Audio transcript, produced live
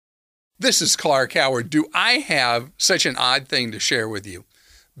This is Clark Howard. Do I have such an odd thing to share with you?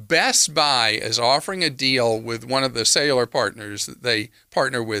 Best Buy is offering a deal with one of the cellular partners that they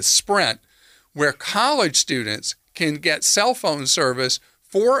partner with, Sprint, where college students can get cell phone service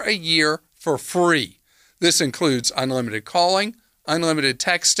for a year for free. This includes unlimited calling, unlimited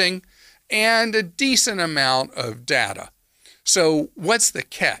texting, and a decent amount of data. So what's the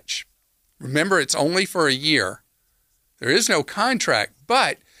catch? Remember, it's only for a year. There is no contract,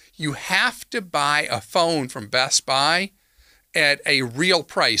 but you have to buy a phone from Best Buy at a real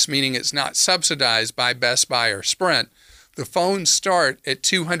price, meaning it's not subsidized by Best Buy or Sprint. The phones start at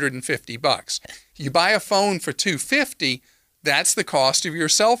 $250. You buy a phone for $250, that's the cost of your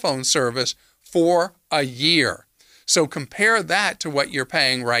cell phone service for a year. So compare that to what you're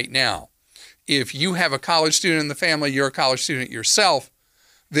paying right now. If you have a college student in the family, you're a college student yourself,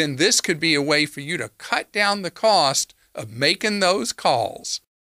 then this could be a way for you to cut down the cost of making those calls.